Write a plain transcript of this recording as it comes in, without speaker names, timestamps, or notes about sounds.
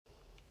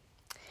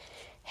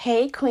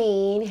Hey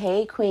queen,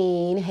 hey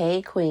queen,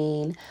 hey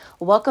queen.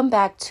 Welcome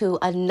back to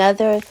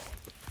another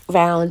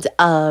round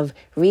of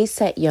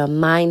Reset Your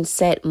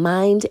Mindset,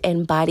 Mind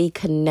and Body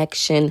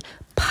Connection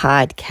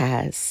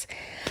podcast.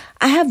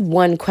 I have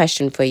one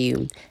question for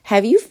you.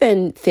 Have you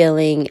been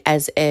feeling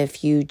as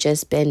if you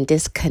just been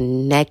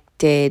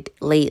disconnected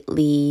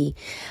lately?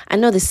 I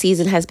know the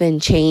season has been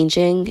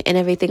changing and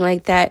everything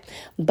like that,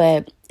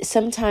 but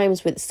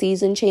sometimes with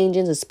season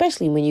changes,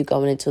 especially when you're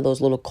going into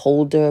those little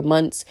colder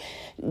months,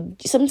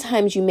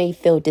 sometimes you may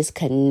feel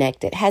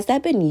disconnected. Has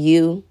that been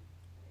you?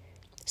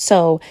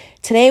 So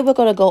today we're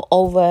going to go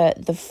over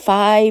the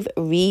 5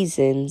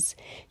 reasons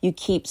you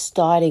keep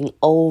starting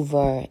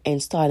over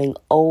and starting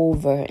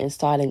over and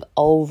starting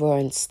over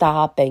and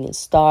stopping and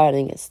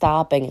starting and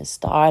stopping and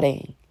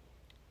starting.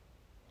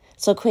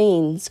 So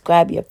queens,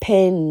 grab your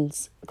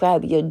pens,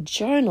 grab your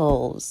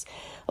journals,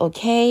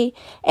 okay?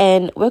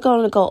 And we're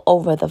going to go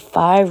over the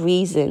 5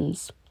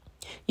 reasons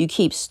you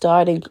keep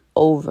starting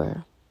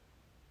over.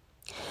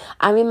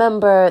 I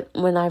remember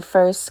when I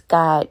first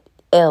got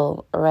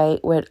ill,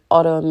 right, with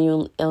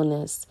autoimmune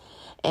illness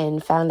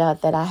and found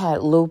out that I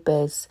had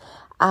lupus,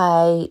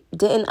 I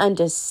didn't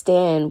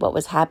understand what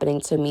was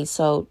happening to me.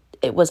 So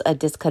it was a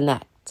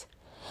disconnect.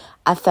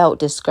 I felt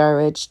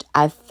discouraged.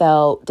 I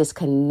felt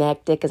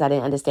disconnected because I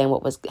didn't understand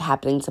what was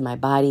happening to my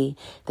body.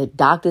 The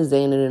doctors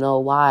didn't know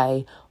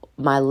why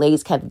my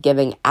legs kept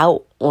giving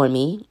out on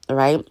me,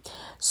 right?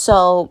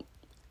 So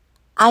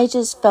I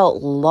just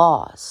felt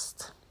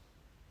lost.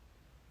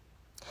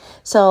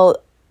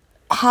 So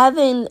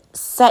having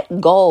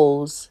set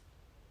goals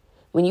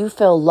when you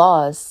feel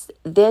lost,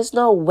 there's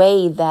no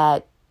way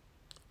that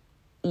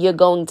you're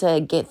going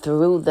to get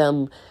through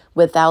them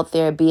without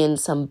there being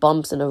some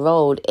bumps in the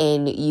road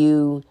and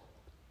you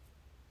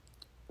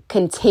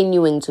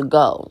continuing to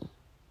go.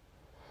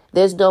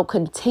 There's no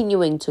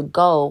continuing to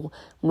go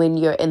when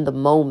you're in the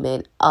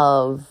moment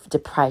of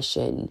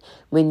depression,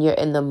 when you're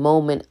in the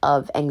moment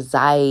of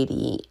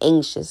anxiety,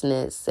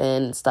 anxiousness,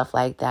 and stuff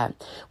like that.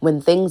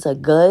 When things are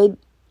good,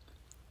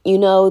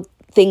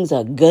 things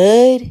are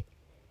good,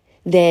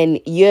 then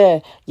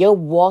you're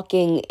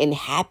walking in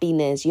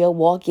happiness. You're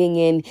walking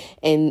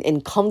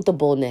in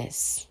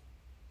comfortableness.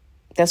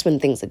 That's when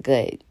things are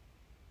good.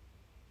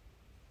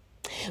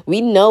 We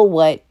know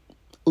what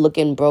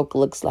looking broke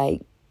looks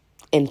like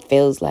and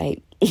feels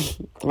like,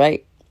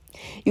 right?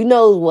 You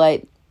know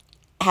what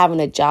having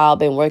a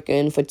job and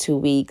working for 2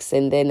 weeks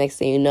and then next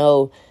thing you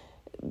know,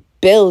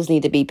 bills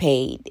need to be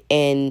paid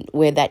and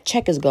where that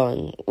check is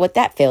going, what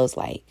that feels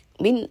like.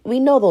 We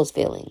know those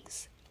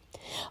feelings.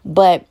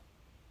 But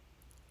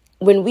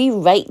when we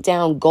write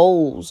down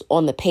goals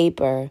on the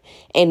paper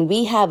and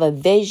we have a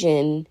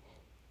vision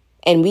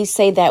and we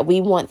say that we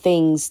want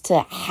things to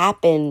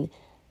happen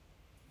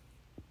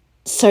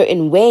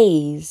certain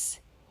ways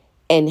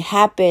and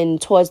happen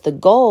towards the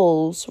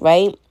goals,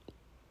 right?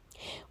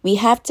 We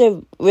have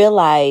to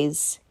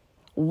realize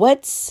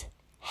what's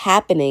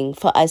happening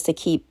for us to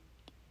keep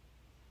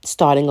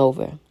starting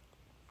over.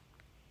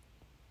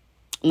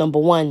 Number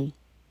 1,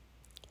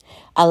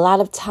 a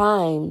lot of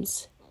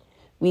times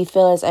we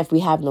feel as if we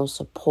have no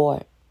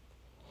support.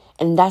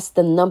 And that's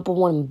the number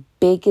 1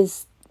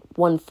 biggest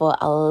one for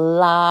a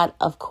lot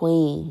of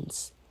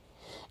queens.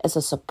 It's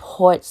a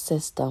support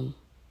system.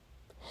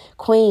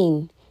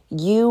 Queen,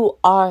 you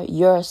are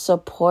your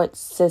support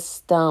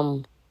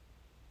system.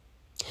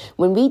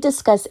 When we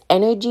discuss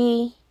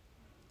energy,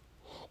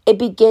 it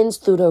begins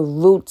through the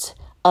root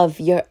of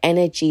your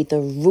energy, the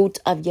root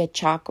of your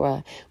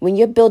chakra. When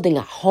you're building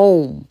a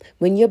home,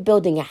 when you're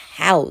building a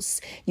house,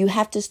 you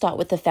have to start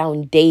with the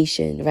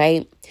foundation,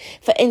 right?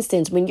 For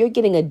instance, when you're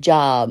getting a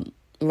job,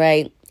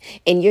 right?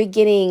 And you're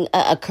getting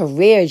a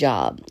career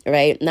job,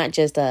 right? Not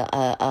just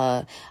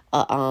a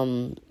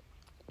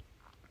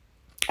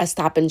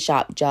Stop and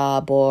Shop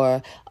job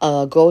or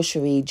a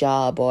grocery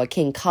job or a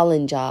King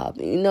Cullen job,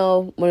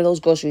 one of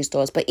those grocery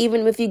stores. But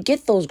even if you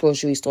get those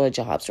grocery store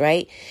jobs,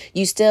 right,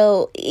 you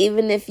still,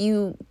 even if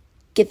you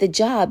get the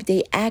job,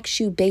 they ask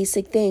you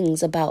basic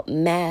things about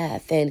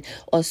math and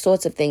all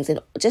sorts of things. And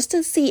just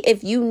to see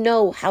if you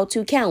know how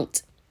to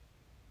count.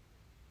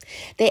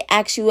 They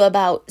ask you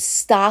about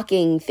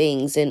stocking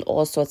things and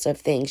all sorts of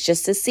things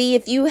just to see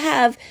if you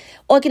have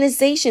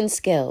organization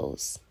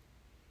skills.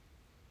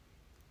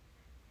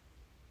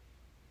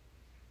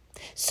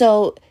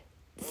 So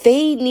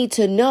they need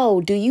to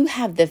know, do you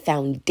have the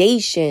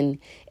foundation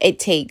it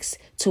takes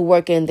to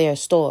work in their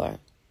store?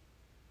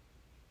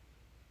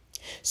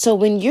 So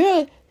when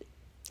you're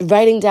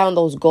writing down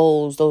those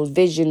goals, those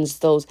visions,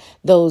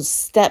 those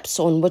steps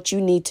on what you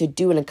need to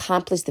do and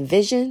accomplish the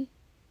vision,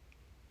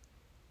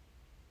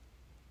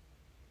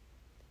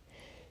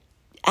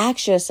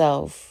 ask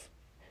yourself,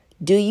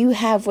 do you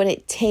have what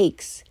it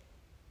takes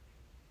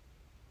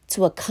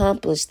to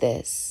accomplish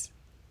this?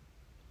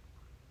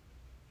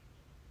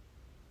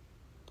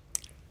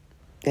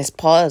 Let's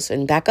pause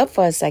and back up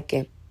for a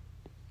second.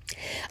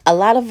 A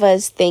lot of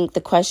us think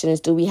the question is,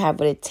 do we have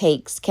what it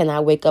takes? Can I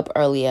wake up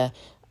earlier?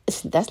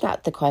 That's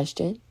not the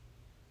question.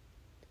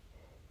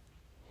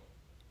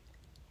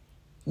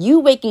 You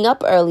waking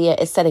up earlier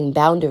is setting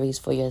boundaries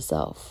for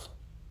yourself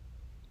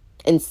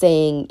and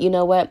saying, you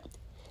know what?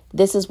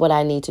 This is what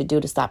I need to do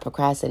to stop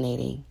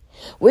procrastinating.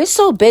 We're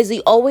so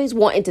busy always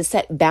wanting to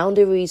set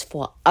boundaries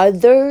for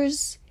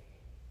others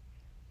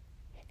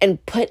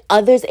and put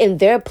others in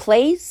their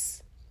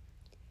place.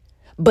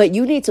 But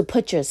you need to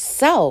put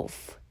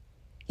yourself,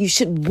 you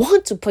should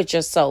want to put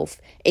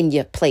yourself in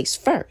your place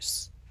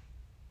first.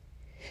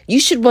 You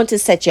should want to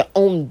set your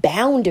own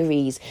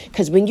boundaries,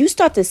 because when you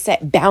start to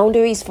set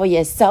boundaries for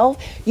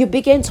yourself, you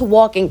begin to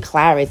walk in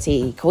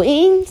clarity,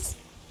 queens.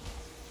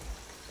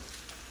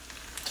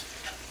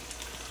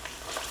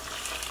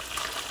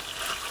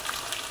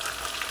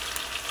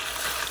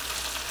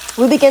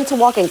 We begin to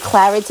walk in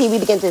clarity. We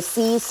begin to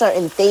see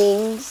certain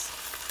things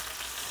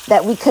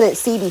that we couldn't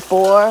see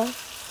before.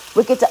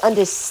 We get to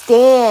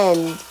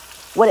understand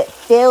what it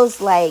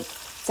feels like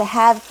to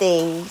have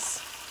things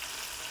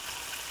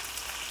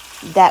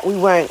that we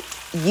weren't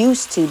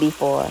used to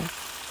before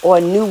or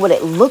knew what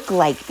it looked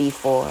like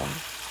before.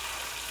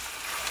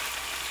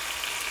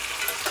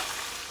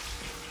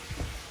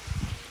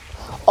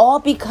 All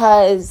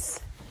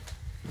because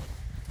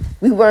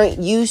we weren't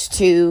used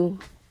to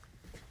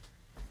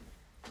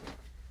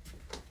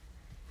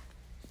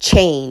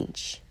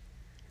change.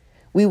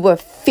 We were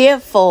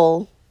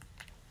fearful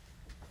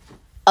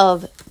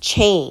of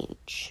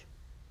change.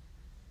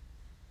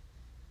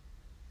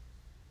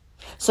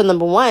 So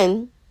number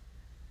one,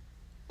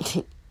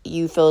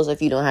 you feel as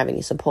if you don't have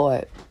any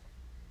support.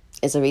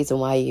 It's a reason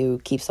why you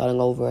keep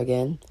starting over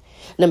again.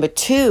 Number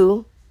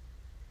two,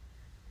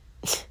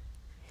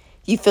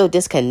 you feel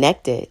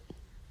disconnected.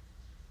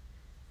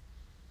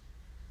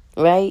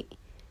 Right?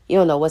 You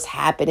don't know what's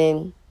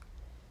happening.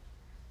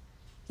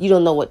 You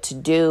don't know what to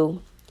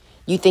do.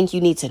 You think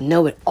you need to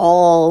know it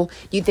all.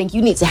 You think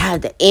you need to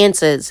have the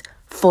answers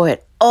for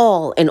it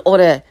all in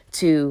order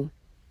to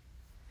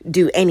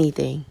do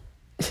anything.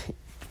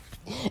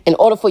 In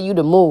order for you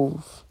to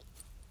move.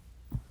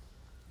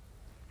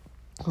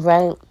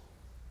 Right?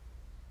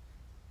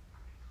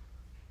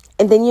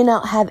 And then you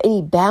don't have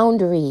any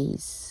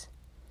boundaries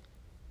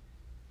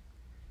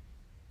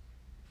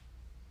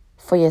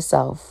for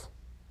yourself.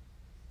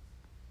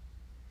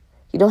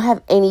 You don't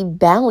have any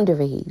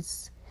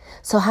boundaries.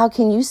 So how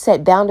can you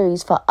set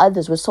boundaries for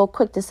others? We're so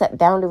quick to set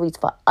boundaries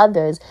for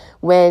others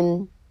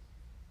when,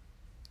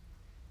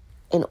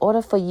 in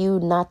order for you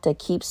not to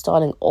keep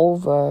starting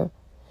over,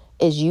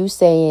 is you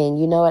saying,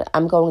 you know what,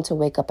 I'm going to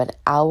wake up an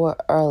hour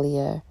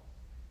earlier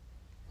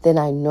than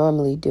I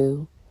normally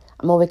do.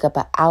 I'm going to wake up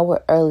an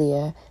hour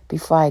earlier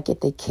before I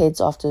get the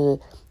kids off to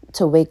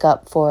wake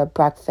up for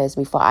breakfast,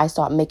 before I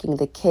start making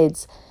the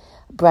kids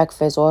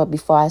breakfast, or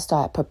before I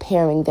start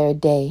preparing their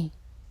day,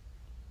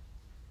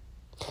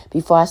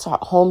 before I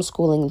start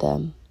homeschooling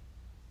them,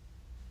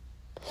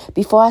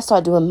 before I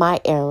start doing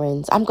my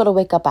errands. I'm going to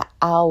wake up an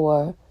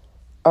hour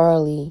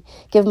early,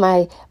 give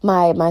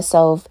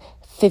myself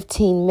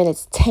 15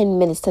 minutes, 10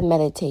 minutes to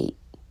meditate.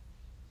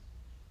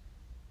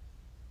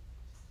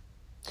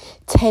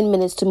 10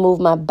 minutes to move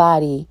my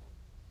body.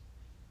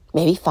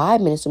 Maybe 5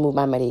 minutes to move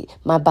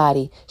my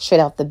body straight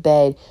out the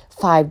bed.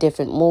 5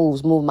 different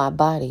moves, move my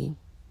body.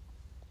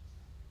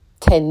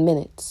 10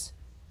 minutes.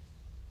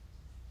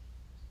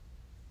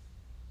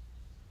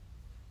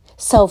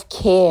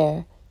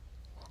 Self-care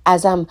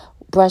as I'm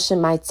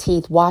brushing my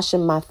teeth,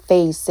 washing my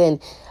face,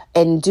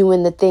 and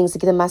doing the things to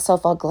get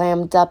myself all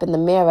glammed up in the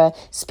mirror.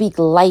 Speak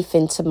life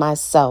into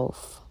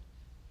myself.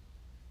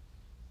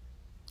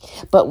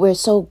 But we're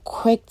so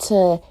quick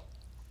to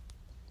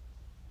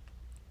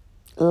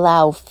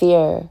allow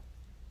fear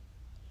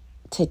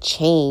to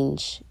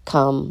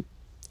come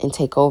and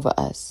take over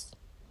us.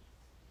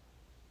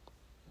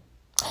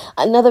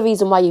 Another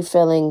reason why you're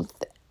feeling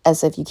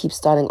as if you keep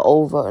starting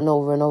over and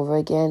over and over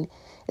again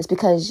is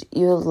because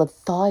you're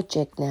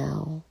lethargic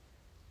now.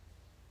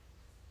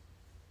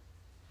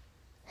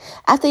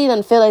 After you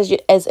done feel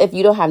as if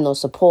you don't have no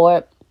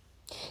support,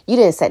 you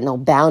didn't set no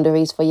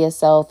boundaries for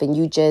yourself, and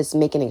you just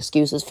making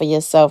excuses for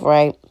yourself,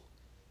 right?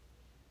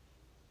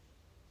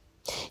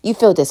 You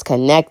feel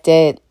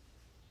disconnected,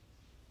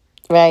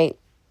 right?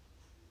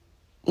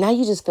 Now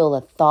you just feel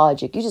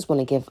lethargic. You just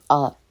want to give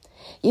up.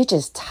 You're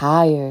just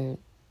tired.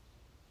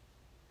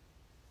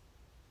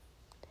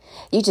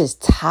 You're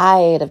just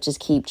tired of just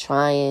keep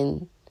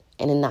trying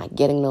and then not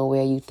getting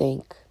nowhere, you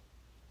think.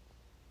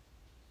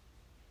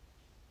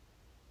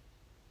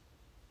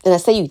 And I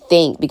say you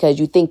think because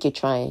you think you're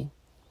trying.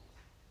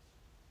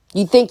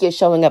 You think you're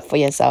showing up for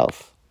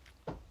yourself.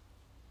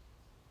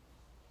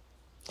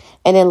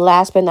 And then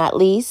last but not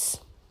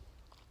least,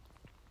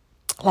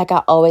 like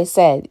I always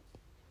said,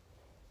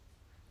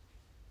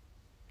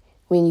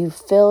 when you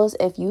feel as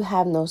if you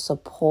have no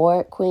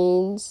support,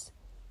 queens,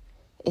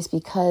 it's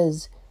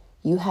because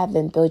you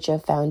haven't built your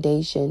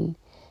foundation.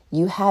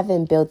 You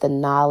haven't built the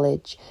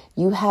knowledge.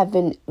 You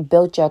haven't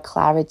built your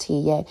clarity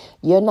yet.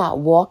 You're not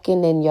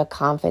walking in your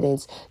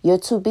confidence. You're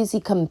too busy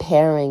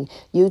comparing.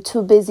 You're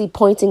too busy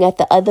pointing at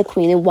the other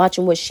queen and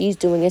watching what she's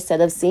doing instead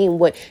of seeing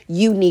what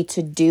you need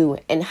to do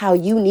and how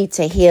you need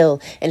to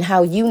heal and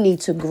how you need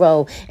to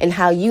grow and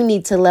how you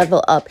need to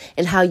level up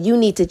and how you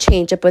need to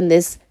change up in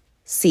this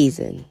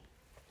season.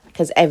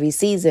 Because every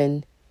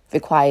season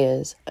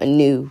requires a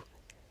new,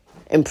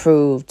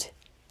 improved,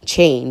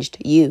 changed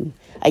you.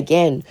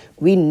 Again,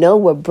 we know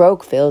what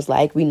broke feels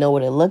like. We know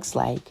what it looks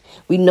like.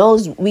 We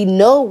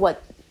know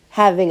what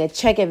having a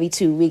check every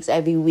 2 weeks,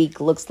 every week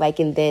looks like,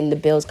 and then the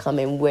bills come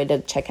in where the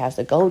check has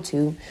to go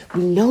to.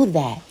 We know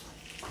that.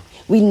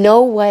 We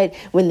know what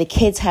when the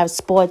kids have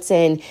sports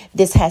and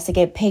this has to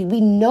get paid.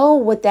 We know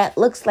what that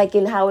looks like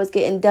and how it's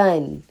getting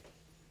done.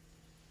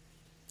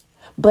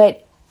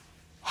 But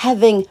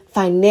having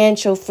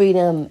financial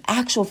freedom,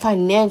 actual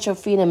financial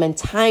freedom and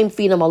time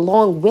freedom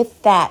along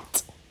with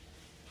that,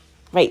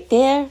 right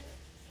there,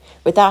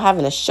 without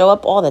having to show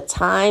up all the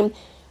time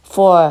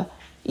for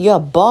your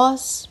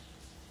boss.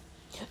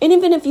 And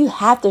even if you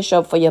have to show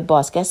up for your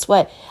boss, guess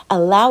what?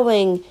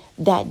 Allowing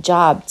that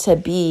job to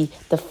be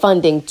the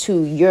funding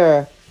to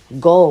your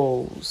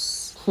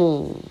goals.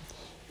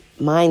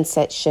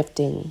 Mindset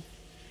shifting.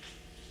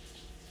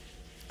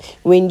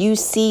 When you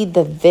see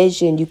the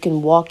vision, you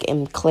can walk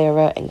in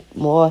clearer and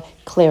more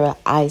clearer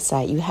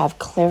eyesight. You have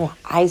clearer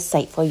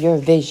eyesight for your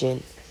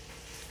vision.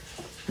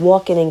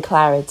 Walking in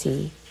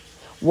clarity,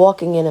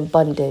 walking in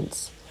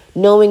abundance,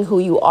 knowing who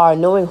you are,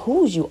 knowing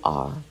whose you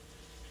are.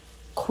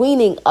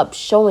 Queening up,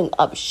 showing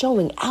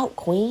out,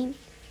 queen.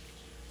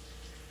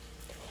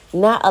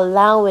 Not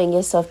allowing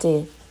yourself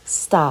to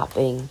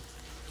starting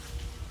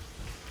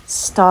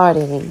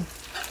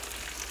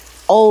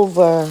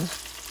over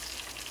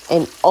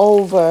and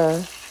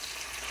over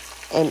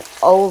and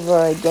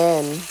over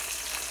again.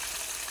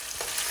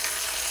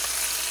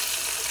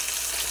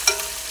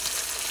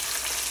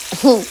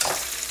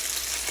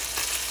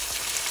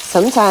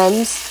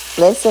 Sometimes,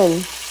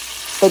 listen,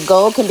 the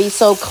goal can be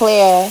so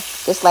clear,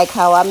 just like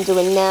how I'm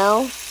doing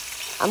now.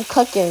 I'm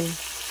cooking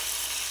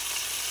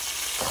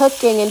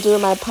and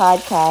doing my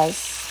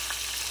podcast.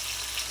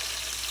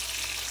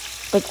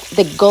 But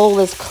the goal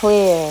is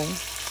clear.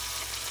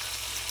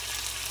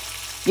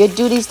 Your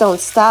duties don't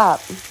stop.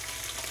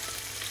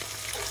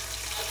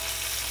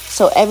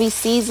 So every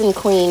season,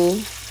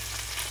 queen,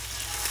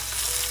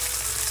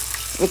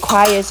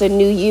 requires a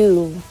new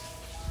you.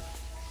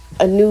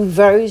 A new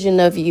version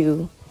of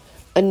you,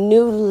 a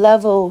new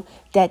level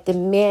that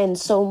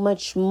demands so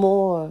much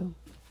more.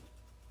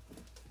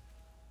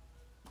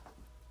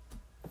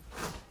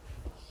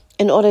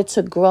 In order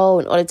to grow,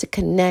 in order to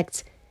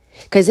connect,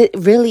 because it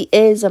really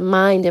is a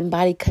mind and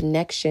body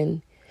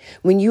connection.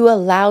 When you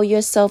allow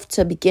yourself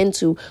to begin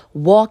to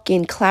walk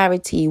in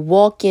clarity,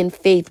 walk in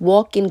faith,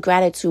 walk in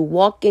gratitude,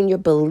 walk in your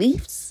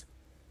beliefs,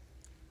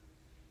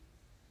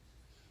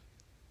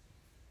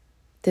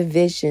 the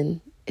vision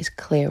is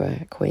clearer,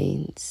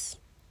 queens.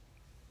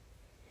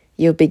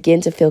 You'll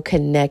begin to feel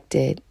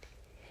connected.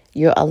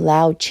 You'll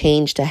allow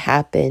change to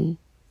happen.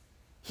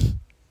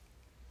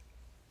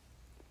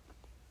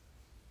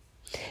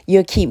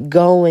 You'll keep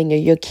going or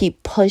you'll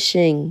keep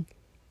pushing.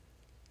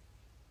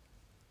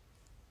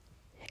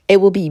 It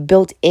will be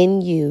built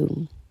in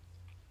you.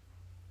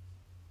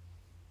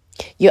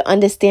 You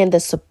understand the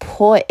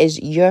support is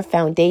your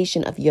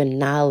foundation of your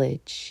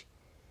knowledge.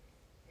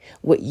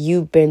 What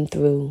you've been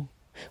through.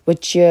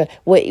 What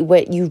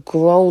you've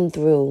grown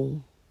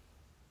through.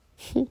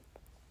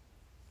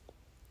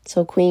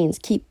 So queens,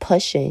 keep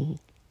pushing.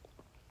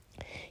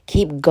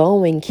 Keep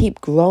going, keep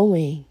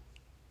growing.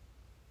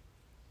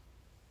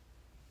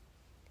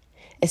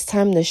 It's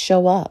time to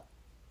show up.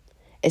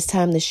 It's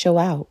time to show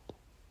out.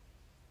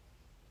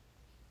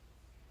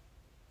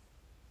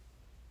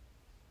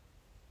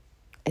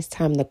 It's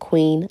time to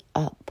queen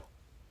up.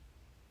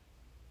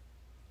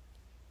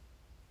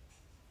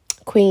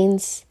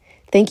 Queens,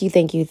 thank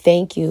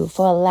you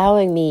for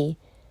allowing me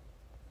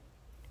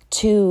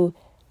to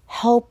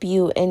help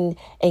you and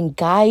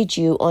guide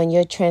you on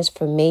your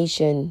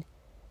transformation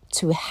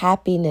to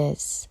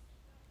happiness,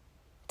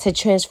 to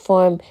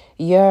transform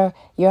your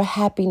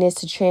happiness,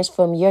 to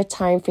transform your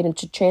time freedom,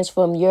 to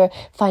transform your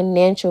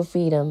financial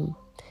freedom,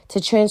 to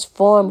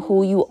transform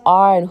who you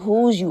are and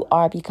whose you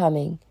are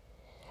becoming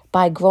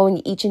by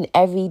growing each and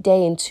every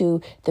day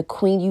into the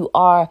queen you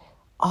are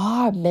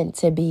meant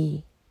to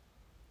be.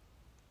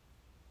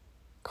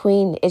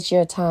 Queen, it's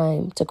your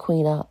time to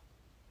queen up.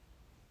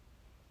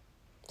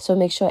 So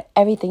make sure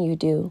everything you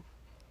do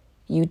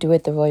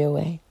it the royal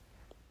way.